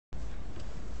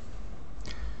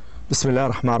Bismillah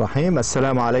ar-Rahman ar-Rahim.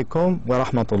 Assalamu alaikum wa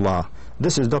rahmatullah.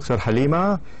 This is Dr.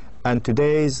 Halimah, and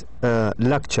today's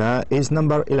lecture is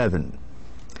number 11.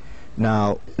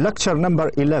 Now, lecture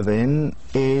number 11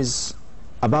 is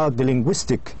about the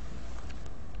linguistic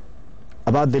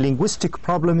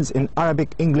problems in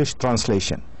Arabic-English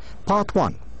translation. Part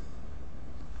 1.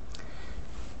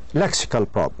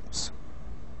 Lexical problems.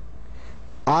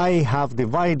 I have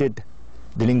divided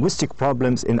the linguistic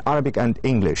problems in Arabic and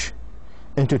English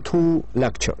into two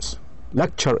lectures.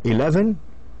 Lecture 11,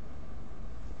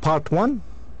 Part 1,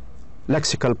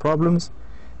 Lexical Problems,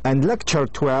 and Lecture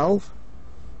 12,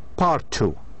 Part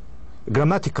 2,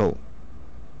 Grammatical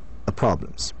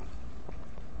Problems.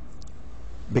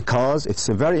 Because it's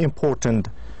a very important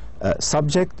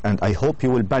subject, and I hope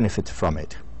you will benefit from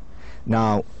it.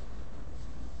 Now,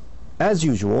 as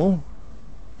usual,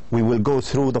 we will go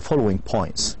through the following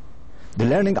points: the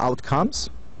learning outcomes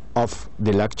of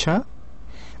the lecture,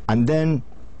 and then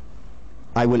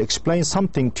I will explain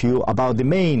something to you about the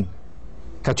main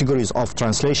categories of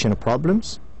translation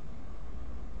problems,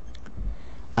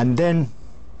 and then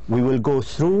we will go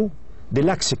through the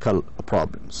lexical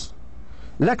problems.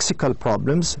 Lexical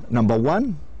problems, number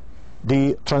 1,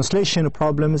 the translation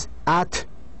problems at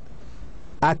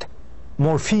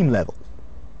morpheme level.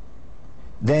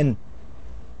 Then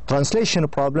translation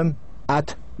problem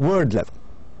at word level,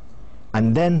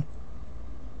 and then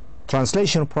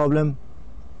translation problem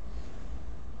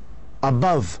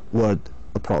above word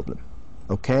problem.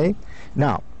 Okay?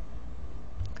 Now,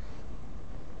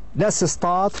 let's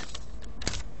start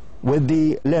with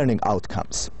the learning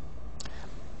outcomes.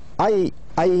 I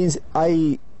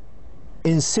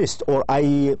insist, or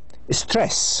I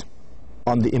stress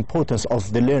on the importance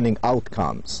of the learning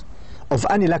outcomes of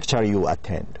any lecture you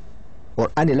attend,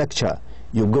 or any lecture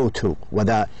you go to,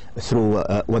 whether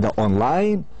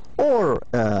online or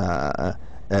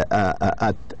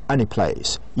at any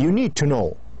place. You need to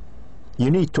know,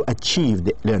 you need to achieve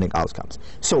the learning outcomes.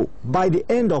 So by the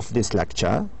end of this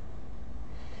lecture,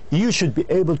 you should be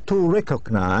able to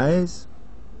recognize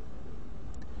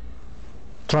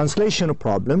translation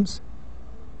problems,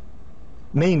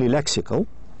 mainly lexical,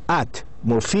 at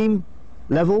morpheme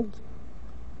level,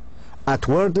 at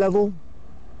word level,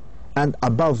 and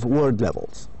above word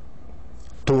levels.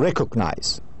 To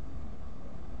recognize.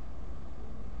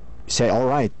 Say, all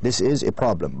right, this is a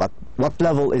problem, but what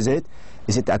level is it?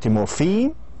 Is it at a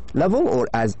morpheme level, or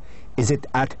is it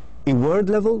at a word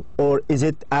level, or is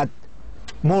it at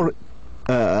more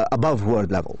above word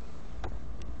level?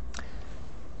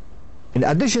 In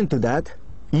addition to that,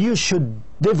 you should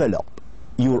develop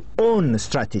your own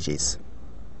strategies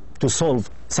to solve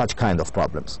such kind of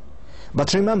problems.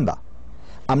 But remember,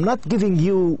 I'm not giving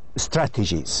you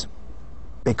strategies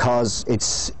because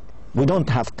we don't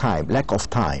have time, lack of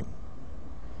time.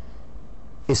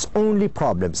 It's only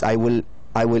problems. I will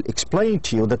explain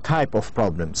to you the type of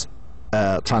problems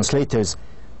translators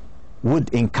would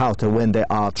encounter when they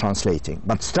are translating.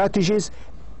 But strategies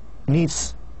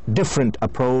needs different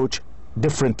approach,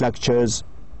 different lectures,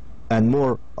 and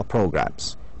more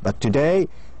programs. But today,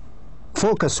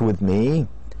 focus with me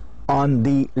on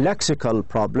the lexical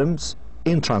problems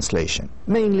in translation,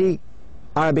 mainly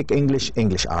Arabic, English,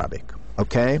 English, Arabic.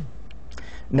 Okay?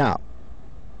 Now,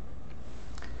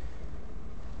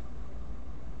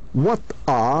 what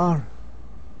are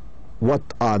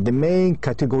the main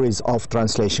categories of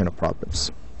translation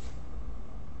problems?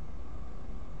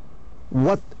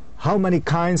 How many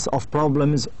kinds of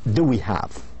problems do we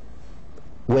have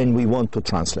when we want to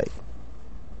translate?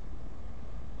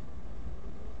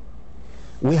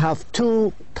 We have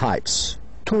two types,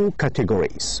 two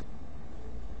categories.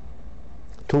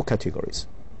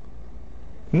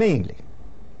 Mainly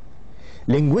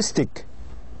linguistic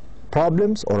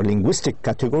problems, or linguistic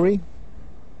category,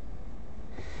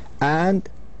 and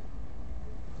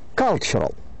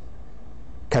cultural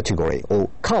category, or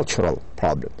cultural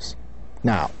problems.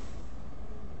 Now,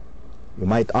 you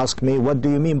might ask me, what do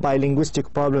you mean by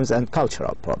linguistic problems and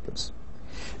cultural problems?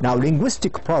 Now,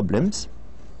 linguistic problems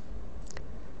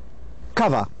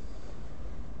cover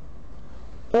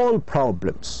all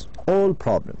problems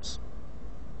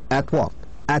at what?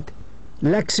 At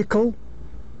lexical,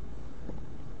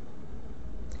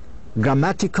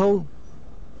 grammatical,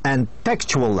 and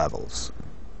textual levels.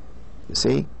 You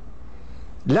see,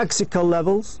 lexical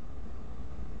levels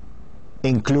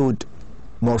include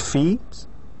morphemes,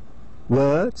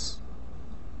 words,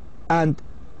 and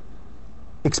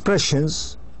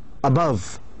expressions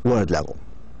above word level.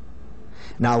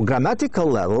 Now, grammatical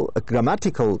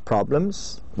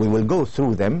problems, we will go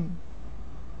through them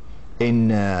in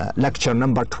lecture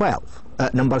number 12,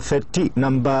 number 13,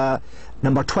 number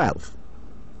 12.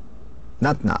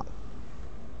 Not now.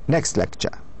 Next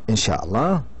lecture,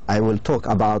 inshallah, I will talk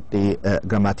about the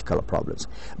grammatical problems.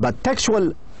 But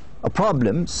textual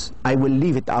problems, I will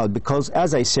leave it out because,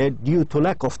 as I said, due to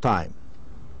lack of time.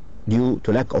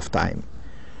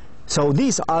 So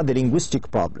these are the linguistic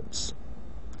problems: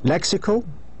 lexical,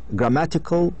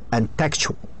 grammatical, and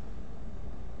textual.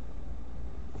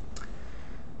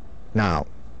 Now,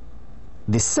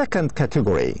 the second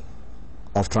category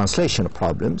of translation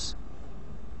problems,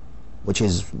 which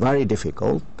is very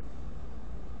difficult,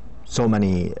 so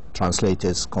many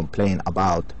translators complain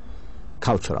about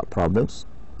cultural problems.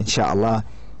 Inshallah,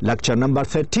 lecture number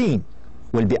 13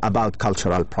 will be about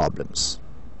cultural problems.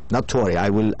 Not to worry, I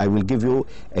will give you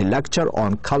a lecture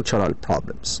on cultural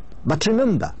problems. But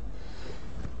remember,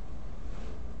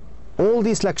 all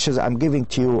these lectures I'm giving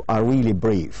to you are really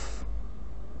brief,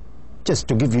 just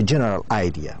to give you general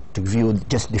idea, to give you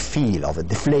just the feel of it,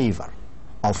 the flavor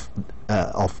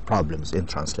of problems in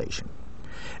translation.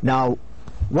 Now,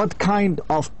 what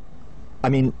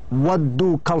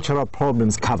do cultural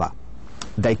problems cover?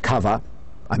 They cover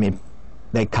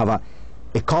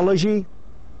ecology,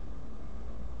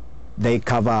 they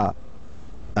cover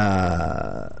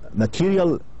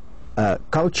material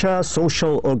culture,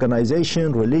 social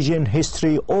organization, religion,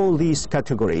 history. All these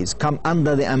categories come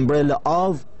under the umbrella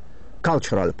of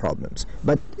cultural problems.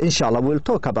 But inshallah, we'll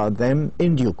talk about them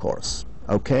in due course.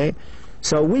 Okay?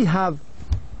 So we have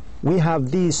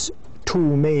these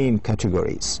two main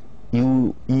categories.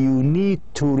 You need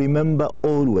to remember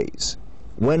always,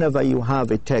 whenever you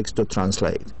have a text to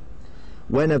translate,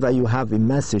 whenever you have a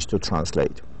message to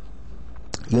translate,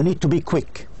 you need to be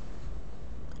quick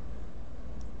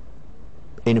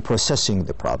in processing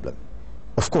the problem.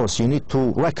 Of course, you need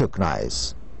to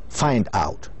recognize, find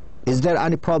out, is there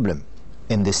any problem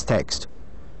in this text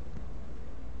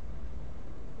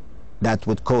that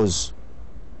would cause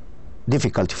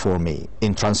difficulty for me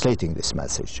in translating this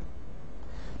message?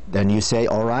 Then you say,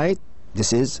 all right,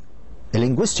 this is a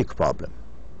linguistic problem.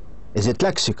 Is it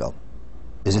lexical?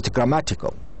 Is it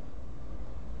grammatical?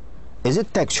 Is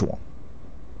it textual?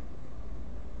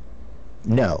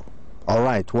 No. All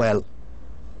right, well,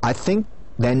 I think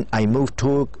then I move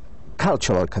to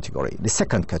cultural category, the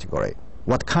second category.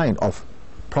 What kind of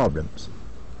problems?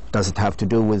 Does it have to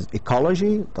do with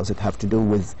ecology? Does it have to do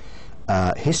with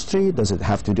history? Does it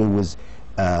have to do with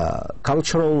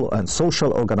cultural and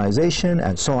social organization,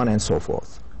 and so on and so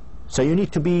forth? So you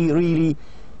need to be really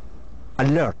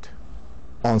alert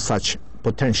on such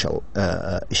potential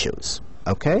issues.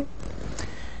 Okay?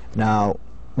 Now,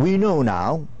 we know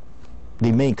now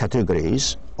the main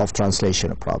categories of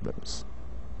translation problems.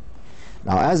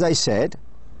 Now, as I said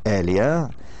earlier,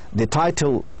 the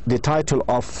title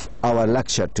of our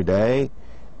lecture today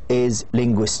is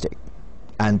linguistic,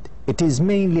 and it is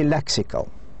mainly lexical.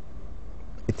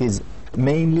 It is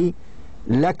mainly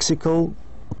lexical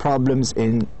problems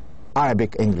in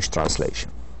Arabic English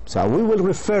translation. So we will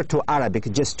refer to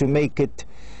Arabic just to make it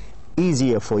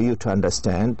easier for you to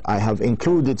understand. I have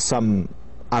included some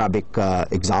Arabic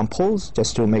examples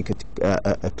just to make it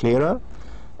clearer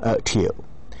to you.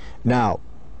 Now,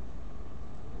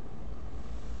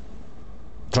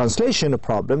 translation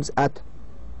problems at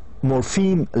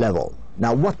morpheme level.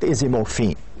 Now, what is a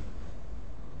morpheme?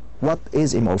 What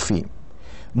is a morpheme?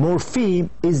 Morpheme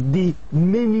is the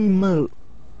minimal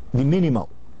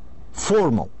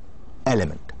formal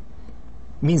element.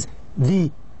 Means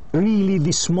really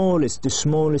the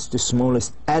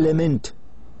smallest element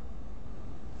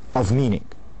of meaning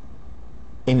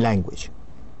in language.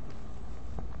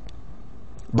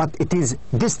 But it is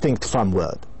distinct from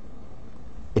word.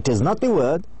 It is not a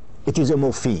word, it is a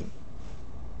morpheme.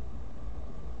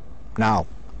 Now,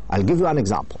 I'll give you an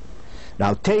example.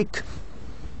 Now take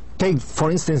for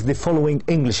instance the following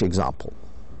English example.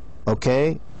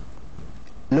 Okay?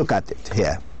 Look at it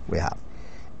here. We have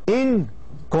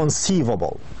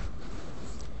inconceivable.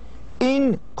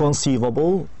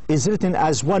 Inconceivable is written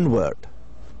as one word.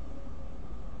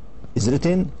 Is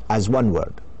written as one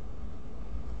word.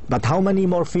 But how many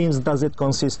morphemes does it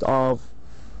consist of?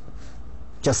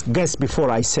 Just guess before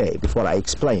I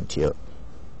explain to you.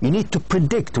 You need to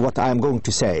predict what I am going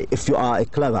to say if you are a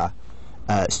clever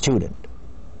student.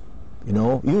 You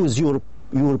know, use your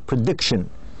prediction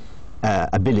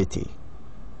ability.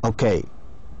 Okay,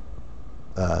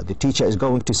 the teacher is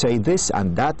going to say this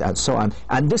and that and so on,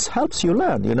 and this helps you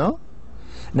learn, you know.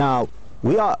 Now,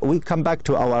 we come back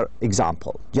to our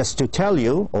example, just to tell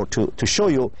you or to show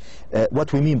you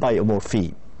what we mean by a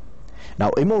morpheme. Now,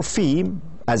 a morpheme,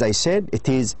 as I said, it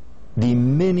is the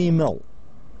minimal,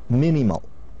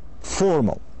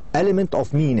 formal element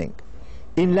of meaning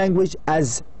in language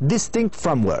as distinct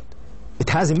from word. It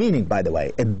has a meaning, by the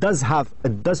way. It has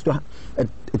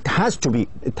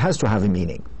to have a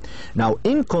meaning. Now,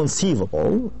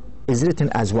 inconceivable is written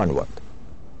as one word,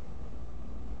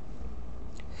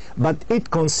 but it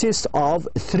consists of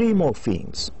 3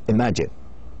 morphemes. Imagine,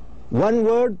 one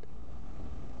word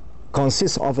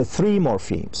consists of 3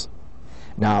 morphemes.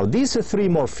 Now, these 3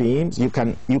 morphemes,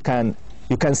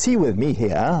 you can see with me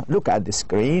here. Look at the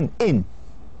screen. In,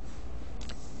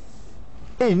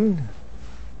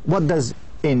 what does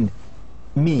in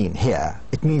mean here?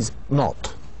 It means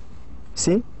not.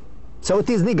 See? So it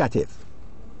is negative.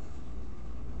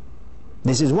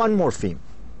 This is one morpheme,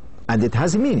 and it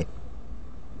has a meaning.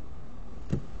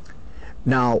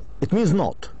 Now, it means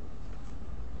not.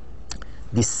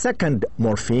 The second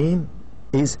morpheme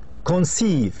is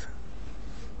conceive.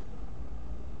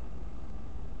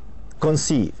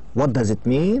 Conceive. What does it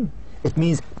mean? It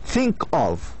means think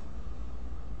of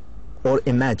or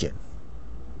imagine.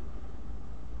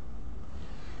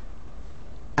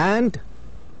 And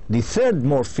the third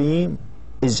morpheme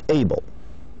is able,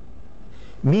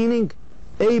 meaning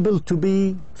able to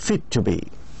be, fit to be.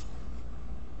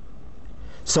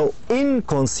 So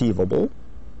inconceivable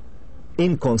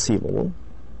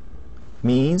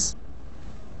means,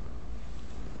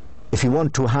 if you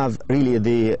want to have really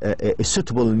a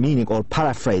suitable meaning or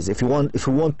paraphrase, if you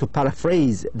want to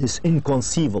paraphrase this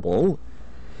inconceivable,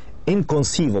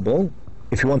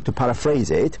 if you want to paraphrase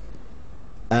it,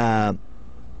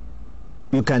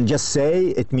 you can just say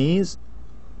it means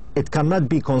it cannot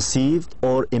be conceived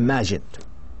or imagined.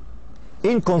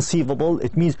 Inconceivable,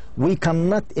 it means we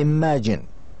cannot imagine,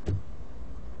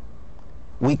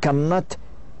 we cannot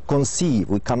conceive,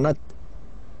 we cannot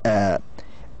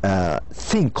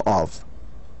think of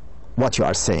what you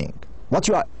are saying. What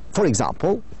you are, for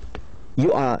example,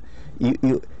 you are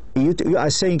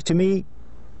saying to me,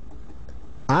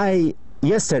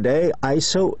 yesterday I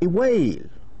saw a whale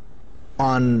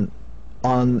on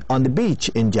the beach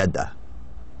in Jeddah.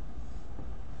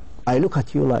 I look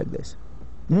at you like this.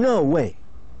 No way.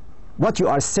 What you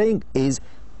are saying is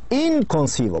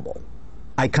inconceivable.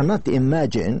 I cannot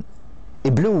imagine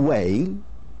a blue whale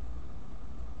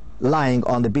lying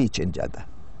on the beach in Jeddah.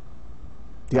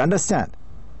 Do you understand?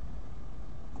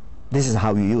 This is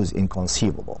how you use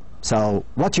inconceivable. So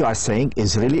what you are saying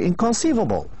is really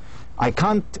inconceivable. I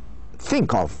can't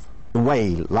think of a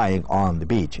whale lying on the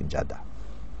beach in Jeddah.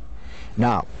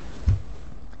 Now,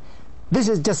 this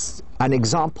is just an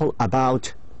example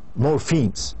about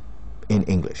morphemes in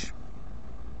English.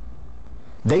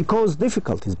 They cause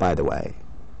difficulties, by the way,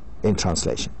 in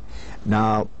translation.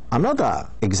 Now, another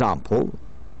example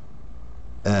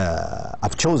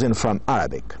I've chosen from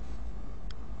Arabic,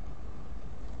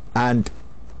 and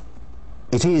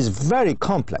it is very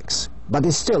complex, but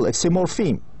it's a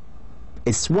morpheme.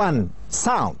 It's one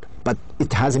sound, but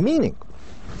it has a meaning.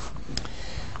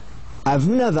 I've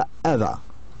never ever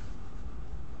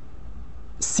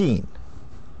seen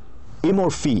a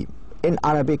morpheme in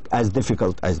Arabic as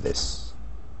difficult as this,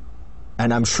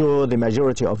 and I'm sure the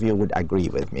majority of you would agree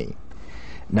with me.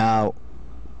 Now,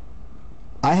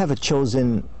 I have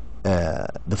chosen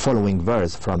the following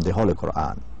verse from the Holy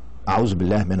Quran. أعوذ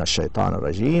بالله من الشيطان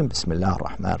الرجيم بسم الله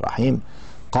الرحمن الرحيم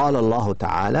قال الله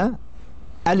تعالى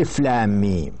ألف لام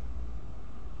ميم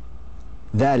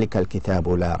ذلك الكتاب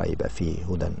لا ريب فيه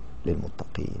هدى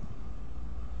للمتقين.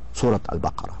 Surah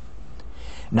Al-Baqarah.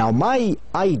 Now, my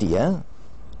idea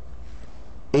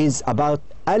is about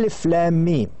Alif Lam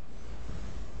Mim.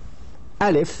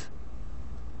 Alif,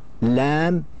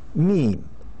 Lam, Mim.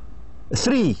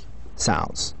 3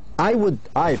 sounds. I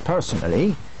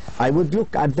personally would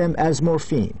look at them as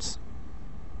morphemes.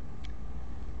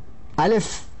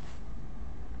 Alif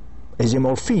is a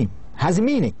morpheme, has a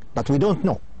meaning, but we don't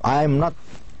know. I'm not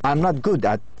good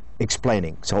at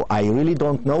explaining, so I really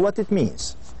don't know what it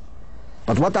means.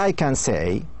 But what I can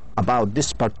say about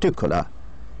this particular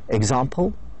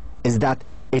example is that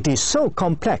it is so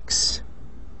complex,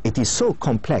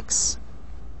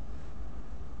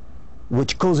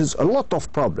 which causes a lot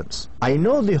of problems. I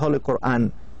know the Holy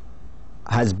Quran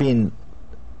has been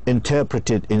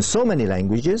interpreted in so many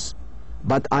languages,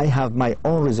 but I have my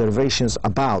own reservations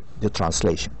about the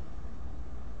translation.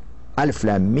 Alif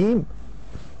Lam Mim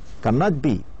cannot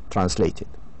be translated,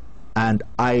 and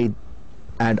I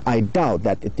doubt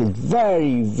that it is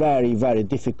very, very, very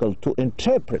difficult to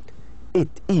interpret it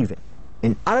even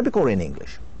in Arabic or in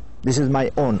English. This is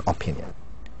my own opinion.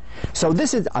 So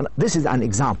this is an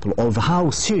example of how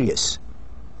serious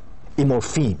a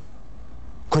morpheme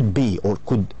could be, or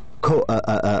could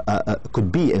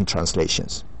be in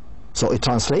translations. So a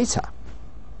translator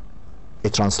a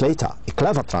translator, a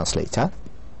clever translator,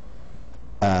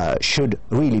 should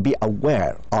really be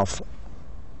aware of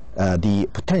the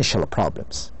potential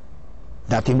problems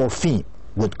that a morpheme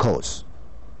would cause.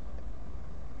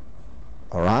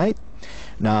 All right?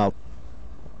 Now,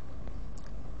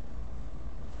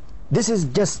 this is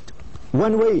just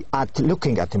one way at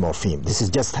looking at a morpheme. This is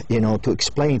just, to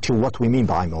explain to you what we mean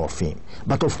by morpheme.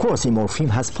 But of course, a morpheme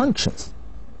has functions.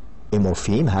 A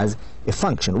morpheme has a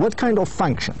function. What kind of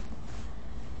function?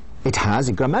 It has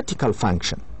a grammatical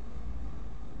function.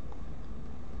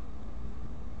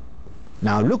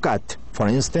 Now look at, for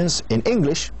instance, in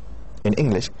English,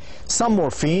 some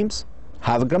morphemes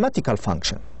have a grammatical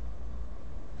function.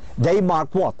 They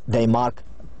mark what? They mark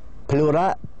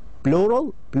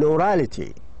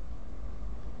plurality.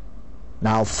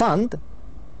 Now funds,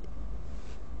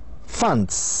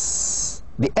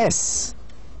 the S.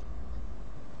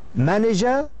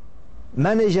 Manager,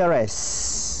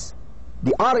 manageress.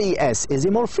 The RES is a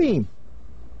morpheme,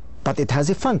 but it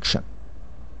has a function.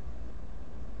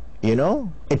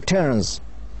 It turns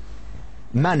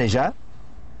manager,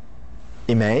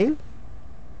 email,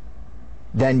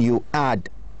 then you add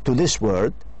to this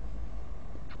word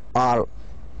RESS,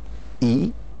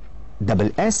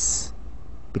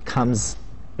 becomes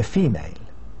a female,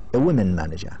 a woman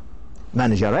manager,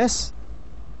 manageress.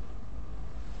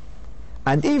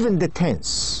 And even the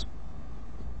tense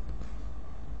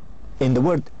in the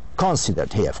word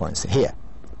considered here, for instance, here,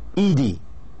 ED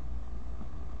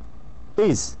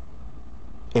is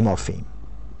a morpheme,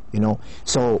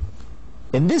 So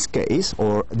in this case,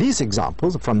 or these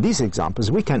examples, from these examples,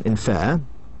 we can infer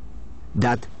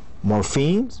that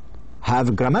morphemes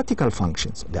have grammatical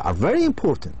functions. They are very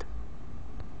important.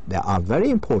 They are very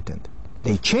important.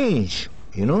 They change,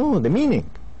 the meaning.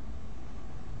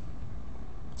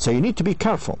 So you need to be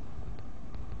careful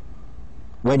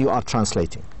when you are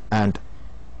translating, and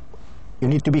you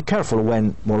need to be careful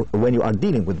when you are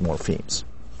dealing with morphemes.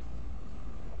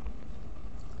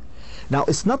 Now,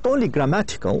 it's not only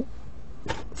grammatical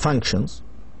functions.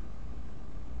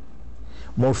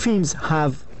 Morphemes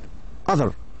have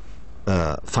other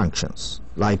functions,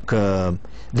 like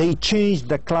they change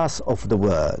the class of the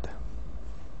word.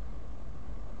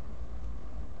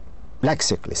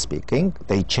 Lexically speaking,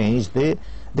 they change the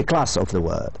class of the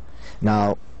word.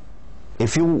 Now,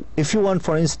 if you want,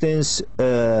 for instance,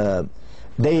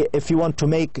 if you want to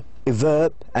make a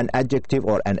verb an adjective,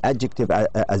 or an adjective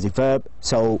as a verb,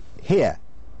 so here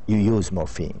you use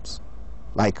morphemes,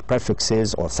 like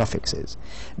prefixes or suffixes.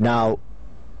 Now,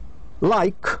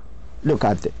 like, look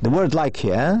at the word like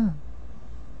here.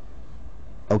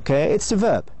 Okay, it's a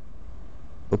verb.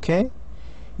 Okay,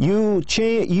 you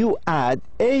add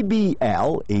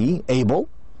A-B-L-E, able,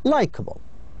 likable.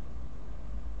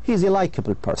 He's a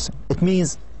likable person. It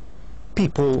means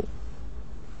people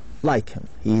like him.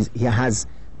 He has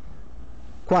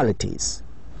qualities.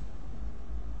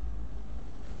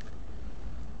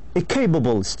 A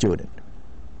capable student.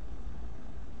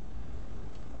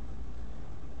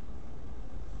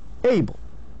 Able.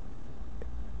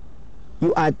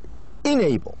 You add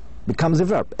enable, becomes a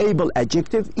verb. Able,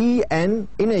 adjective, en,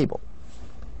 enable.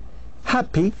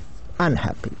 Happy,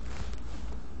 unhappy.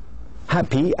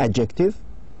 Happy, adjective,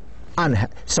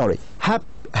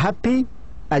 happy,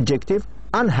 adjective,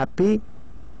 unhappy,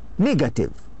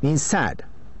 negative, means sad.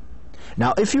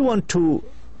 Now, if you want to,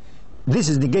 this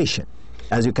is negation,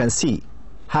 as you can see.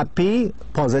 Happy,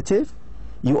 positive,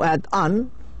 you add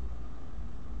un,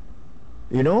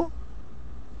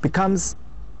 becomes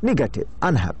negative,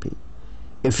 unhappy.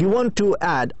 If you want to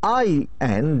add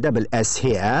in, double S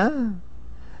here,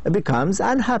 it becomes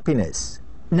unhappiness.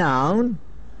 Noun,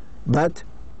 but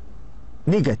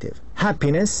negative.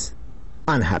 Happiness,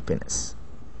 unhappiness.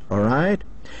 All right?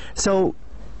 So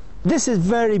this is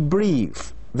very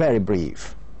brief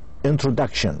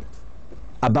introduction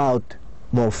about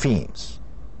morphemes,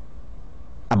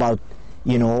 about,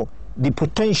 the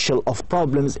potential of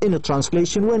problems in a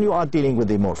translation when you are dealing with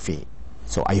a morpheme.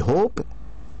 So I hope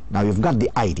now you've got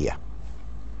the idea.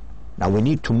 Now we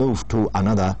need to move to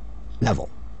another level.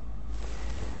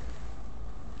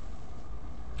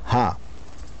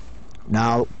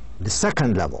 Now the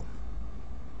second level,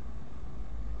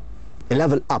 a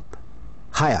level up,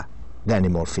 higher than a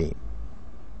morpheme.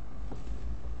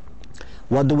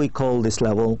 What do we call this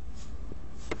level?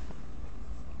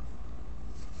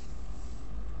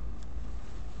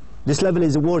 This level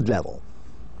is a word level.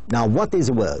 Now, what is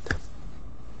a word?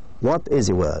 What is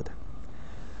a word?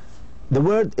 The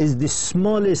word is the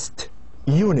smallest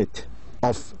unit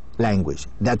of language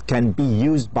that can be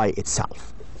used by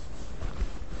itself.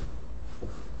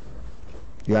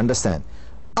 You understand?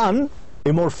 A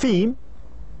morpheme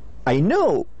I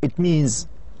know it means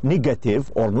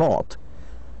negative or not,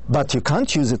 but you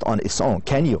can't use it on its own,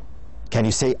 can you? Can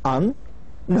you say un?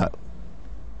 No.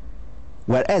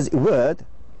 Whereas a word,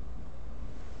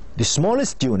 the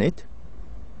smallest unit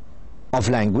of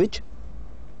language,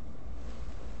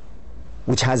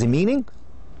 which has a meaning,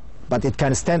 but it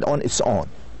can stand on its own.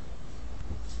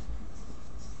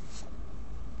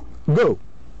 Go.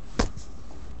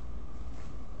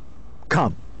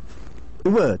 Come. A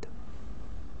word.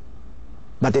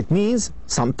 But it means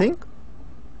something,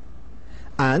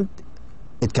 and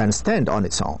it can stand on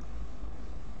its own.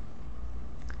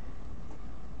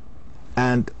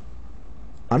 And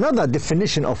another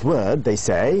definition of word, they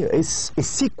say, is a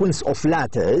sequence of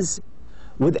letters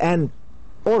with an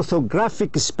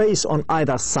orthographic space on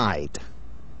either side.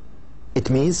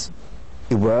 It means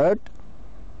a word,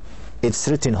 it's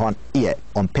written on here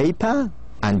on paper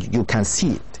and you can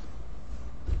see it.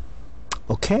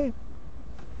 Okay?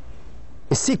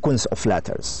 A sequence of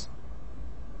letters.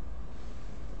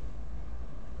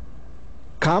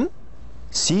 Come,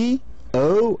 C-O-M-E.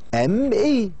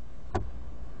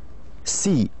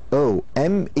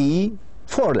 C-O-M-E,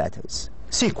 4 letters.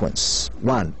 Sequence,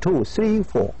 1, 2, 3,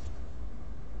 4.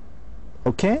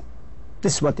 Okay?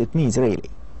 This is what it means really.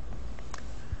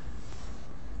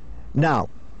 Now,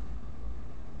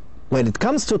 when it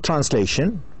comes to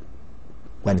translation,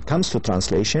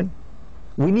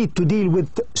 we need to deal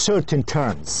with certain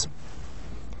terms.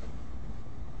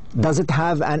 Does it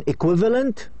have an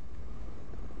equivalent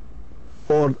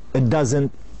or it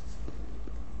doesn't?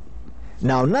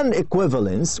 Now,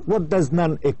 non-equivalence, what does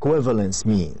non-equivalence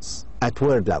means at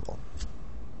word level?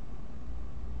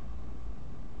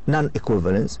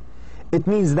 Non-equivalence, it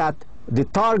means that the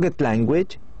target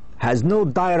language has no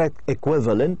direct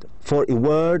equivalent for a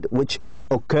word which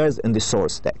occurs in the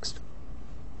source text.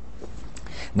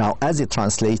 Now, as a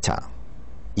translator,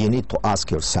 you need to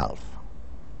ask yourself,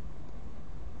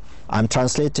 I'm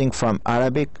translating from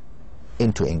Arabic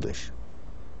into English,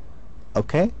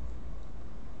 okay?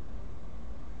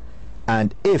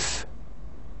 And if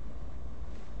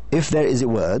there is a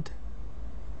word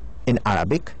in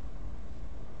Arabic,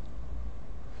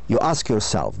 you ask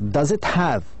yourself, does it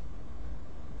have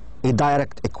a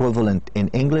direct equivalent in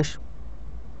English?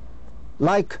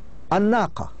 Like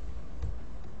an-naqa.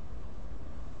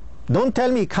 Don't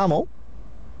tell me camel.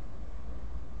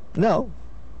 No.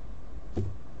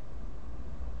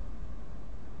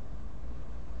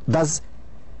 Does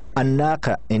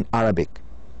an-naqa in Arabic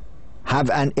have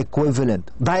an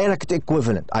equivalent, direct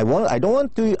equivalent? I don't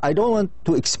want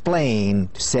to explain,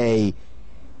 to say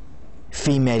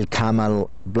female camel,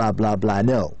 blah blah blah.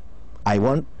 No, I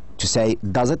want to say,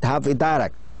 does it have a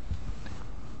direct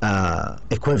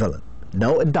equivalent?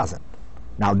 No, it doesn't.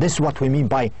 Now, this is what we mean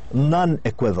by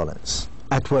non-equivalence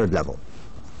at word level.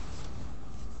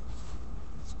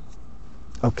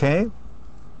 Okay?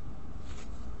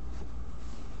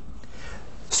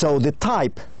 So the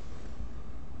type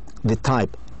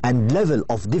and level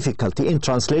of difficulty in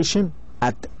translation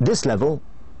at this level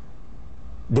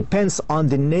depends on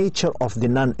the nature of the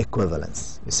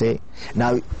non-equivalence, you see.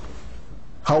 Now,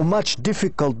 how much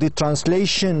difficult the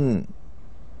translation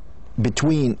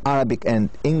between Arabic and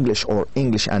English or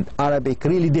English and Arabic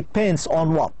really depends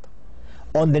on what?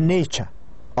 On the nature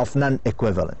of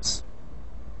non-equivalence.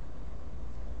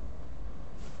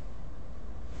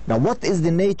 Now, what is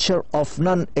the nature of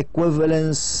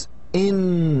non-equivalence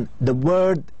in the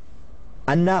word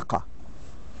an-naqa?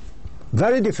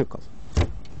 Very difficult.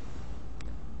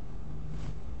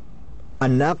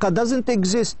 An-naqa doesn't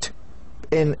exist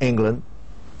in England.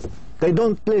 They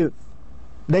don't live.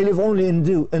 They live only in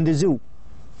the zoo.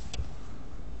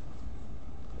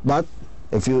 But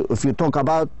if you talk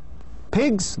about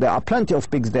pigs, there are plenty of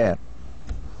pigs there.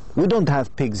 We don't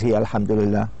have pigs here,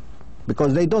 alhamdulillah,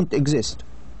 because they don't exist.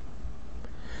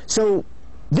 So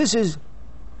this is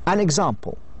an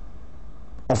example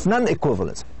of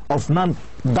non-equivalence, of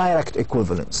non-direct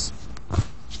equivalence.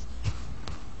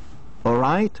 All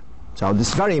right? So this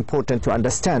is very important to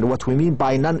understand what we mean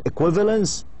by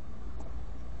non-equivalence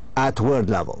at word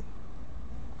level.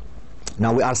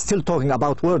 Now, we are still talking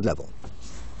about word level.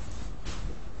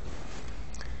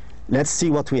 Let's see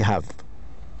what we have.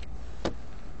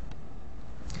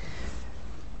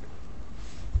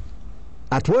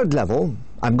 At word level,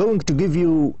 I'm going to give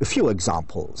you a few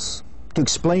examples to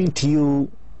explain to you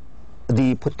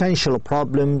the potential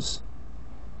problems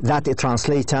that a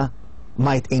translator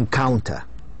might encounter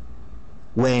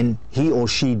when he or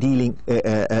she is dealing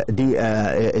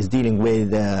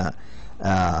with the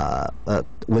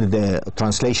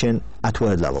translation at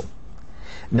word level.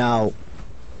 Now,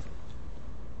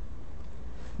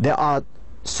 there are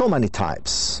so many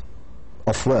types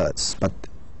of words, but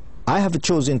I have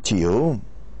chosen to you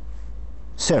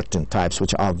certain types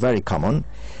which are very common.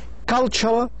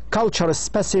 Culture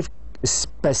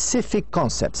specific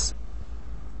concepts.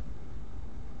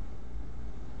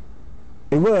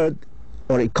 A word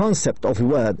or a concept of a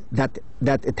word that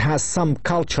it has some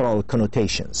cultural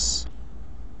connotations.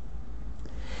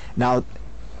 Now,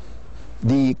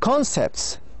 the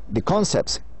concepts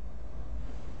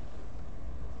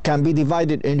can be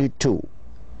divided into two: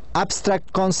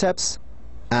 abstract concepts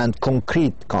and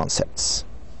concrete concepts.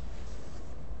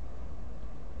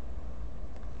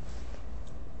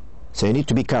 So you need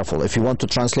to be careful. If you want to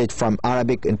translate from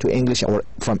Arabic into English or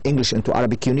from English into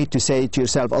Arabic, you need to say to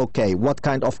yourself, okay, what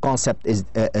kind of concept is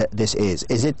this is?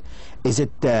 Is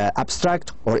it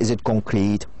abstract or is it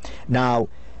concrete? Now,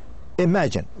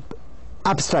 imagine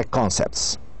abstract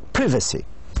concepts. Privacy.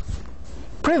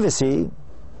 Privacy,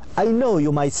 I know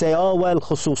you might say, oh, well,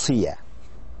 khususiyya.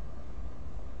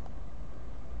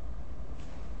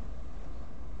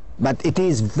 But it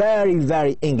is very,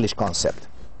 very English concept.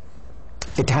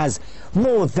 It has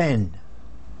more than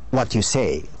what you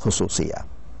say, khususiyya.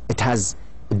 It has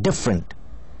a different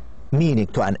meaning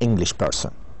to an English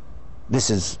person. This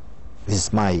is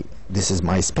my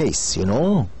space, you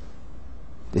know.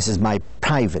 This is my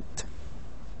private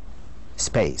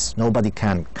space. Nobody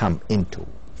can come into.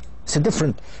 It's a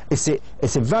different. It's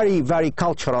a very, very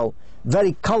cultural,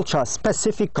 very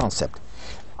culture-specific concept.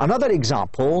 Another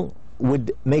example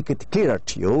would make it clearer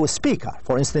to you. Speaker,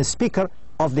 for instance, Speaker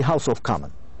of the House of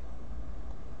Commons.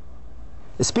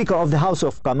 The Speaker of the House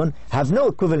of Commons have no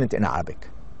equivalent in Arabic,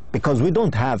 because we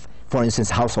don't have, for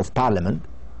instance, House of Parliament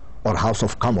or House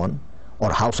of Commons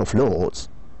or House of Lords,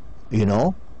 you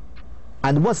know.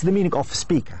 And what's the meaning of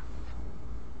speaker?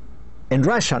 In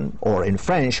Russian or in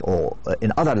French or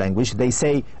in other language, they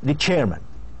say the chairman.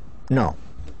 No.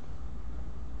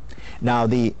 Now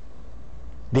the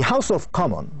House of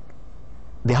Commons,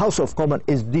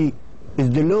 is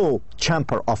the low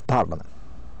chamber of Parliament.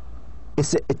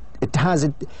 It has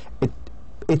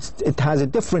a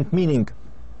different meaning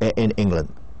in England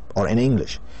or in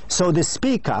English. So the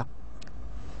speaker,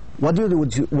 what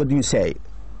do you say?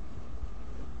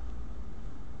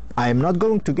 I am not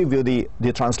going to give you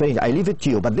the translation. I leave it to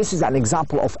you. But this is an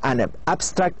example of an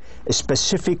abstract,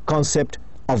 specific concept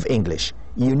of English.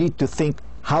 You need to think,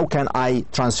 how can I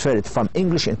transfer it from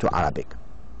English into Arabic?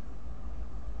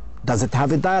 Does it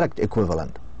have a direct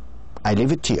equivalent? I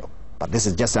leave it to you, but this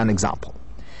is just an example.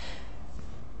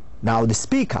 Now the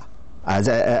speaker, as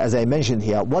I mentioned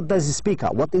here, what does the speaker,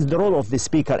 what is the role of the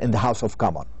speaker in the House of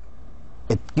Commons?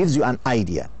 It gives you an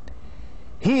idea.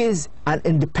 He is an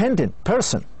independent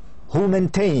person who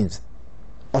maintains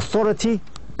authority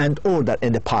and order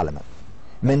in the Parliament.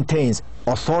 Maintains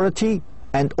authority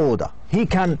and order. He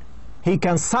can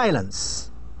silence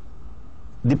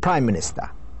the Prime Minister,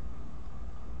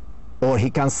 or he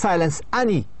can silence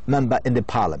any member in the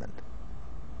Parliament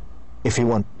if he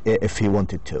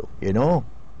wanted to, you know.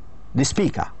 The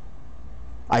Speaker.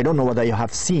 I don't know whether you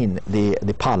have seen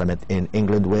the Parliament in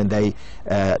England when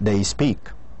they speak.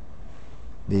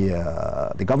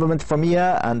 The government from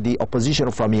here and the opposition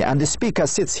from here, and the Speaker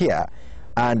sits here,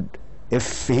 and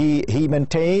if he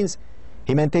maintains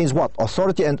what?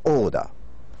 Authority and order.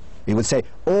 He would say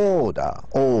order,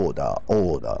 order,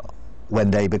 order. When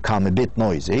they become a bit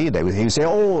noisy, he would say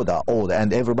order, order,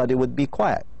 and everybody would be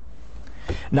quiet.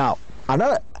 Now,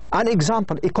 an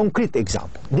example, a concrete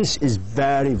example. This is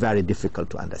very, very difficult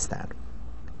to understand.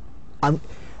 And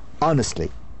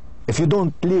honestly, if you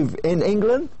don't live in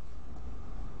England,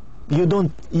 you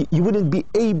wouldn't be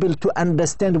able to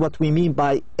understand what we mean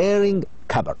by airing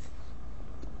cupboard.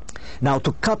 Now,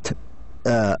 to cut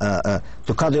a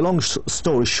long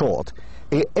story short,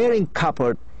 an airing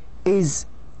cupboard is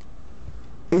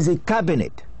a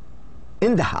cabinet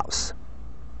in the house,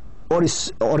 or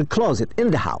a closet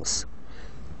in the house.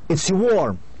 It's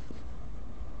warm,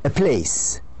 a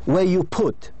place where you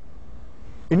put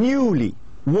newly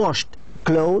washed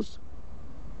clothes,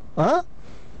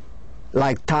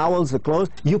 like towels, the clothes.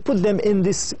 You put them in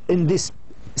this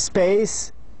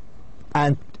space,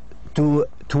 and to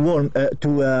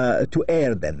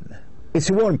air them. It's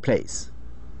a warm place.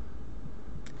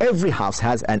 Every house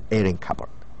has an airing cupboard.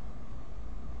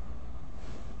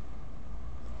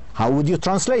 How would you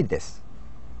translate this?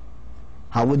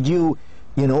 How would you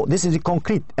know, this is a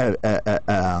concrete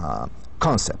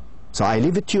concept. So I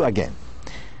leave it to you again.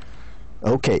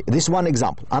 Okay, this one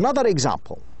example. Another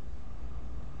example.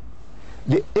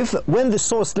 When the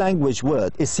source language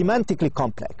word is semantically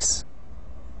complex,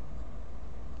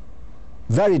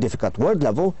 very difficult. Word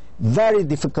level, very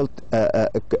difficult,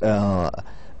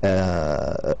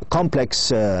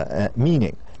 complex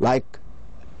meaning. Like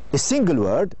a single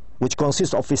word, which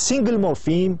consists of a single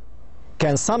morpheme,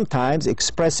 can sometimes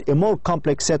express a more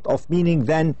complex set of meaning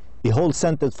than the whole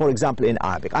sentence, for example, in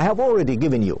Arabic. I have already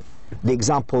given you the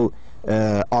example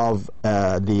of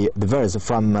the verse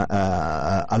from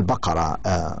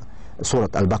Al-Baqarah, Surah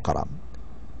Al-Baqarah.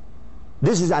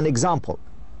 This is an example.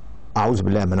 أعوذ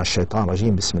بالله من الشيطان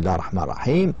الرجيم بسم الله الرحمن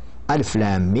الرحيم ألف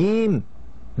لام ميم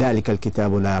ذلك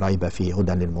الكتاب لا ريب فيه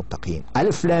هدى للمتقين.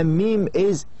 ألف لام ميم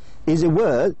is a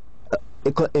word,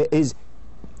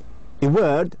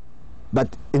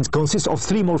 but it consists of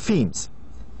three morphemes.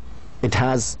 It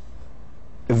has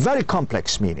a very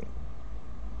complex meaning.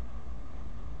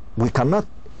 We cannot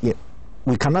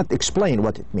explain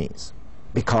what it means,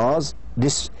 because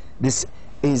this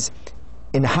is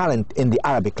inherent in the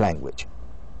Arabic language.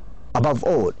 Above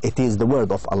all, it is the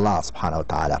word of Allah subhanahu wa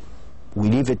ta'ala. We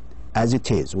leave it as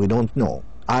it is. We don't know.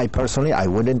 I personally, I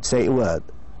wouldn't say a word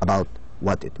about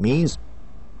what it means,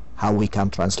 how we can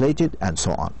translate it, and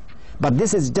so on. But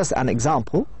this is just an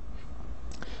example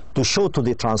to show to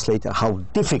the translator how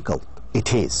difficult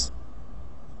it is,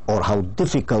 or how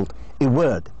difficult a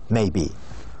word may be.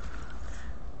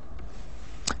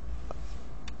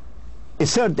 A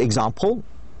third example,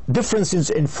 differences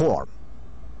in form.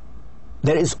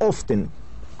 There is often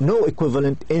no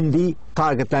equivalent in the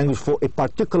target language for a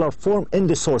particular form in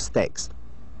the source text.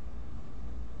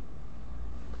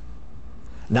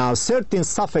 Now, certain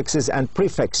suffixes and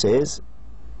prefixes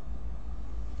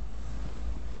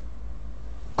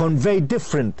convey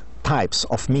different types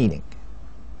of meaning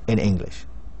in English,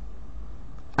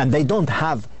 and they don't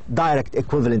have direct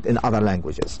equivalent in other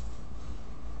languages.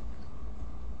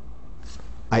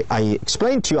 I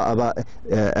explained to you about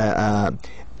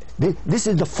this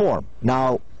is the form.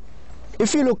 Now,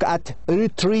 if you look at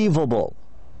retrievable,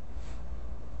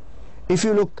 if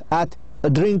you look at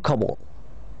drinkable,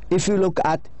 if you look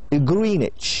at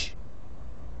greenwich,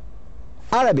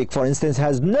 Arabic, for instance,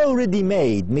 has no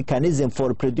ready-made mechanism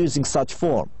for producing such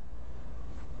form.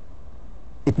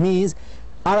 It means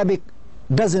Arabic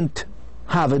doesn't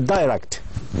have a direct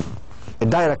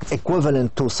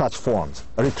equivalent to such forms,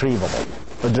 retrievable,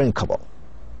 drinkable.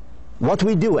 What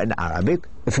we do in Arabic,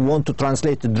 if we want to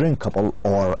translate drinkable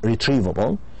or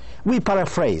retrievable, we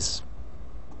paraphrase.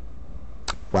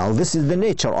 Well, this is the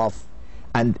nature of,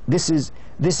 and this is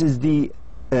the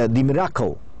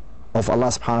miracle of Allah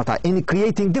subhanahu wa ta'ala in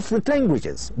creating different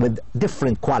languages with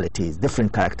different qualities,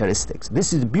 different characteristics.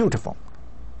 This is beautiful.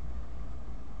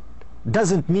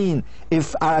 Doesn't mean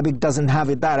if Arabic doesn't have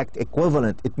a direct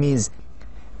equivalent, it means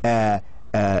lower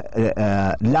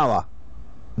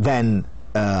than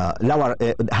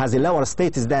has a lower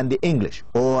status than the English,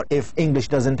 or if English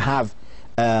doesn't have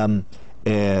a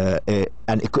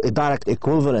direct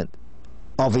equivalent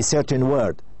of a certain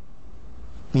word,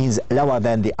 means lower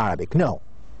than the Arabic. No,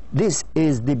 this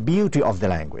is the beauty of the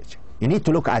language. You need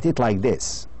to look at it like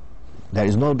this. There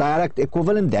is no direct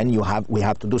equivalent, then we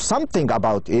have to do something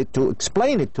about it to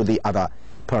explain it to the other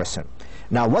person.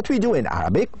 Now, what we do in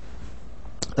Arabic,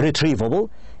 retrievable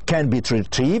can be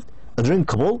retrieved,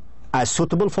 drinkable as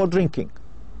suitable for drinking.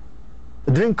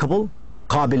 Drinkable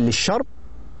قابل للشرب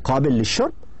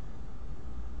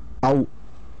أو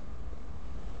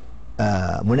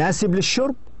مناسب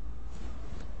للشرب.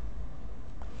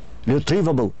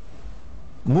 retrievable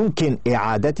ممكن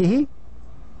إعادته.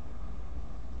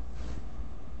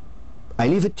 I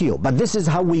leave it to you, but this is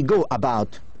how we go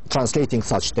about translating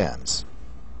such terms.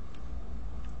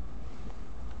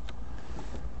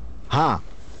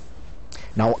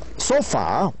 Now, so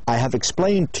far, I have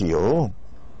explained to you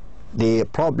the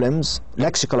problems,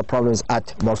 lexical problems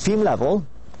at morpheme level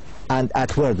and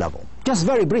at word level. Just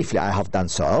very briefly, I have done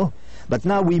so, but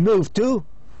now we move to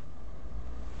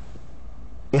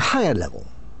a higher level,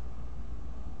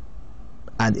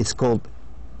 and it's called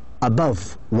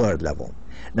above word level.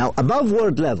 Now, above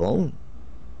word level,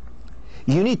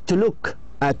 you need to look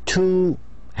at two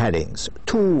headings,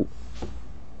 two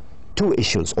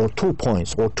issues, or 2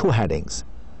 points, or 2 headings: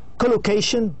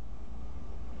 collocation,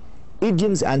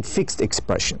 idioms, and fixed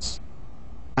expressions.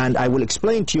 And I will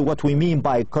explain to you what we mean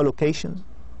by collocation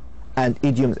and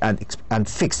idioms and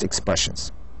fixed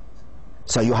expressions.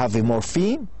 So you have a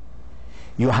morpheme,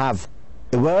 you have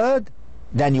a word,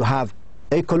 then you have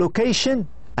a collocation,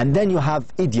 and then you have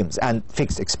idioms and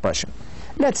fixed expression.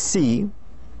 Let's see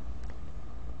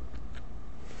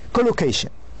collocation.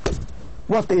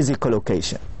 What is a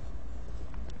collocation?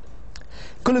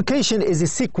 Collocation is a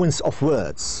sequence of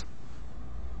words.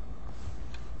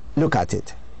 Look at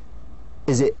it.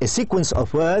 Is a sequence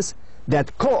of words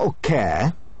that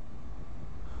co-occur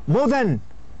more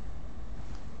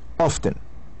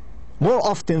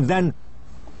often than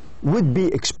would be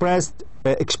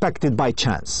expected by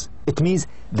chance. It means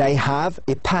they have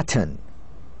a pattern.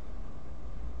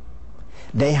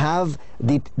 They have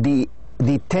the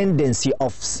tendency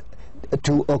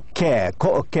to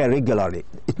co-occur regularly.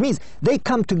 It means they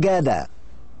come together.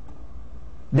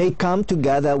 They come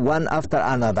together one after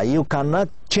another. You cannot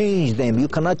change them. You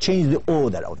cannot change the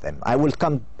order of them. I will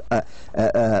come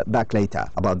back later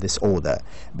about this order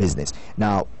business.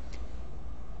 Now,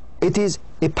 it is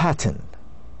a pattern,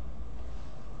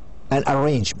 an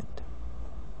arrangement.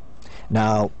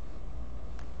 Now,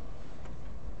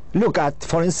 look at,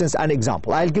 for instance, an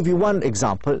example. I'll give you one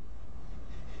example.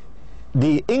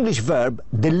 The English verb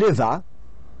deliver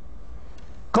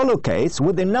collocates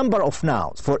with a number of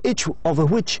nouns, for each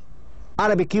of which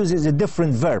Arabic uses a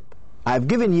different verb. I've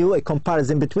given you a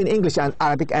comparison between English and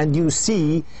Arabic, and you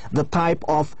see the type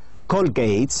of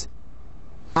collocates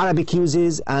Arabic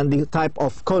uses and the type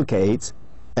of collocates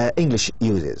English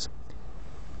uses.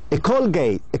 A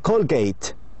colgate,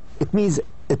 it means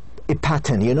a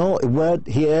pattern, you know, a word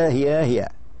here, here, here.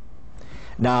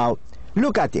 Now,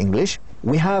 look at English.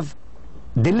 We have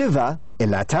deliver, a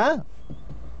letter,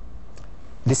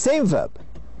 the same verb,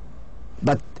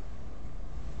 but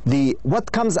what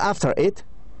comes after it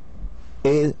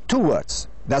is two words.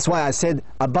 That's why I said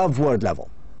above word level.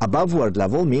 Above word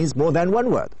level means more than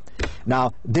one word.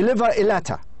 Now, deliver a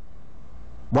letter.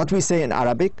 What we say in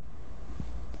Arabic,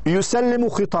 يسلم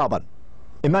خطابا.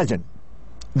 Imagine,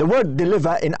 the word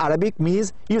deliver in Arabic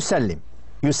means يسلم.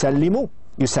 يسلم,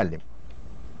 يسلم.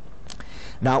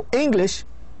 Now, English,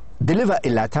 deliver a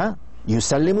letter,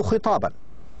 يسلم خطابا.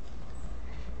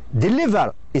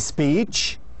 Deliver a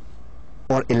speech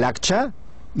or a lecture,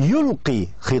 يلقي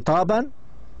خطابا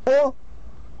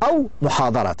أو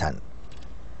محاضرة.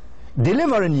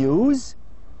 Deliver news,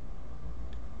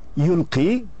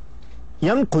 يلقي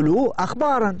ينقل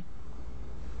أخبارا.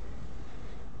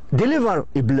 Deliver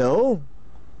a blow,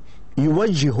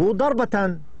 يوجه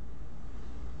ضربة.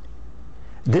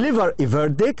 Deliver a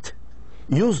verdict,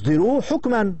 يصدر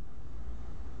حكما.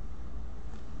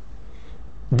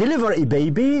 Deliver a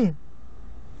baby,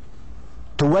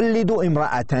 تولد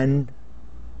امرأة.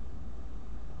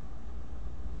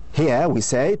 Here we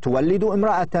say تولد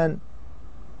امرأة.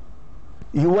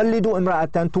 يولد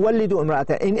امرأة, تولد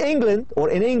امرأة. In England or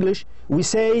in English we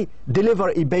say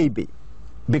deliver a baby,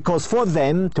 because for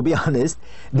them, to be honest,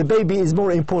 the baby is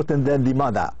more important than the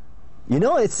mother. You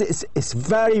know, it's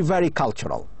very, very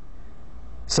cultural.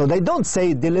 So they don't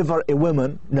say deliver a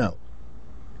woman, no.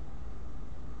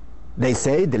 They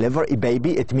say deliver a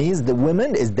baby, it means the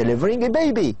woman is delivering a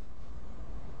baby.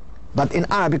 But in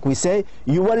Arabic we say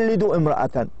يولد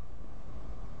امرأة.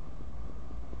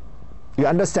 You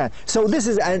understand? So this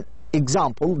is an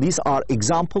example, these are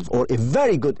examples, or a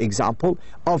very good example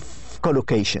of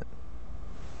collocation.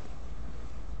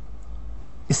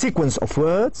 A sequence of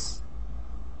words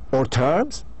or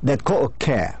terms that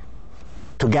co-occur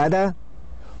together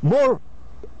more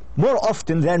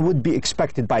often than would be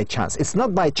expected by chance. It's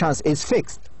not by chance, it's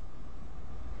fixed.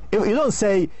 If you don't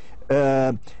say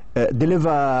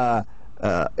deliver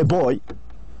a boy,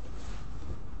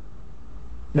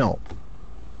 no.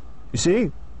 You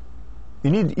see,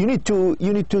 you need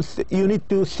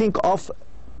to think of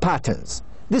patterns.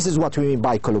 This is what we mean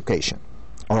by collocation.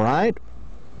 All right.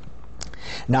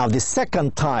 Now the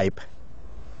second type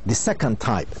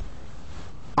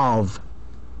of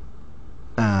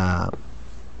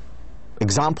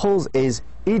examples is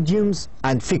idioms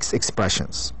and fixed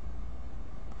expressions.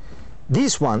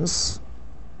 These ones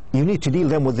you need to deal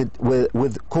them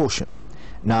with caution.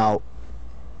 Now,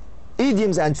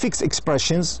 idioms and fixed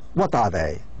expressions, what are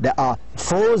they? They are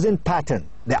frozen pattern.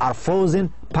 They are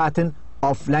frozen pattern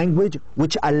of language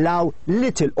which allow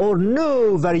little or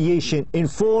no variation in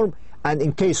form, and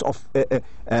in case of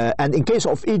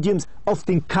idioms,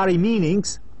 often carry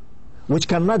meanings which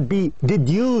cannot be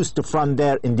deduced from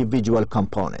their individual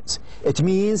components. It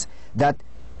means that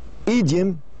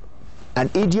an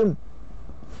idiom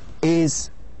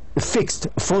is a fixed,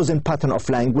 frozen pattern of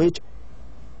language.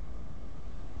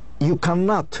 You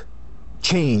cannot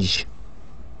change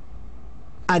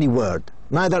any word,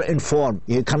 neither in form.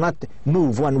 You cannot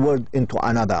move one word into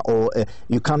another, or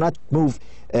you cannot move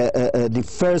the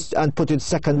first and put it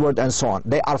second word and so on.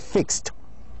 They are fixed,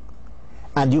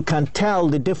 and you can tell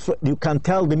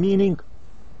the meaning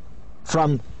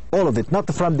from all of it,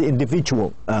 not from the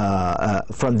individual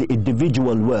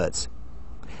words.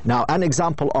 Now, an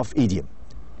example of idiom: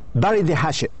 bury the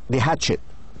hatchet.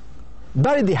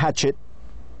 Bury the hatchet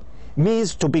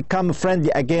means to become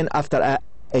friendly again after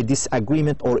a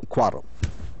disagreement or a quarrel.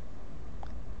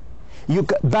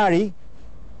 Barry,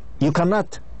 you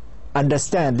cannot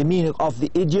understand the meaning of the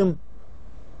idiom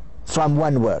from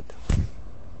one word.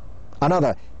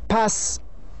 Another, pass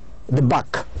the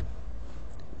buck.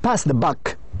 Pass the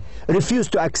buck. Refuse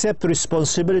to accept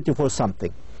responsibility for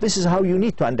something. This is how you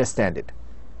need to understand it.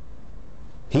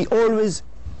 He always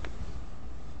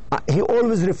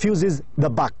refuses the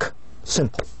buck.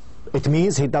 Simple. It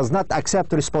means he does not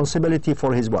accept responsibility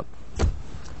for his work.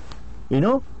 You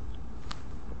know?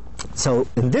 So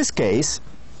in this case,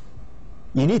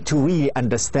 you need to really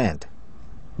understand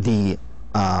to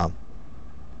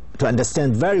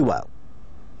understand very well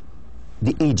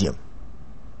the idiom.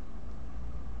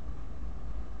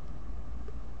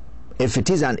 If it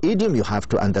is an idiom, you have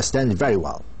to understand it very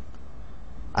well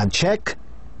and check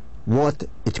what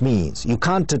it means. You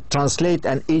can't translate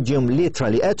an idiom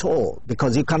literally at all,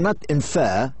 because you cannot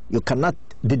infer, you cannot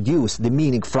deduce the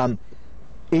meaning from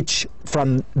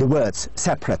the words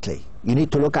separately. You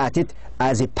need to look at it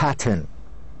as a pattern,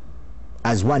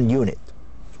 as one unit.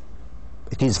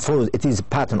 It is a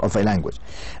pattern of a language.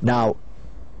 Now,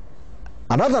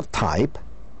 another type,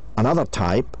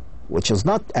 which is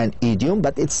not an idiom,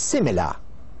 but it's similar,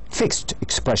 fixed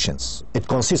expressions. It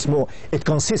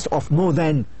consists of more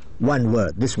than one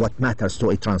word. This is what matters to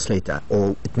a translator,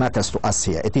 or it matters to us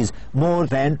here. It is more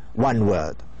than one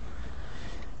word.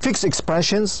 Fixed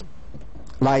expressions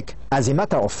like as a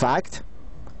matter of fact,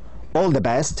 all the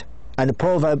best, and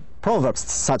proverbs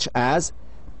such as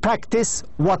practice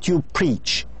what you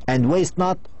preach and waste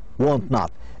not, want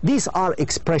not. These are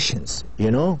expressions, you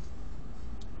know.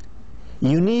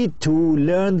 You need to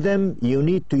learn them, you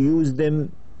need to use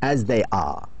them as they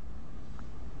are.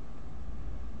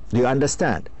 Do you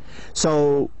understand?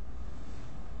 So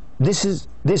this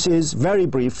is very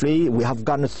briefly, we have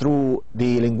gone through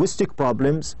the linguistic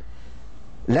problems,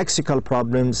 lexical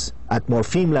problems at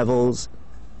morpheme levels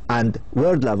and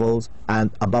word levels and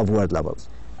above word levels.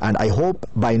 And I hope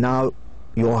by now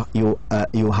you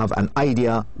have an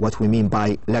idea what we mean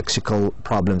by lexical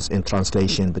problems in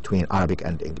translation between Arabic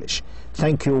and English.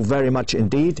 Thank you very much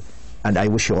indeed, and I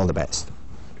wish you all the best.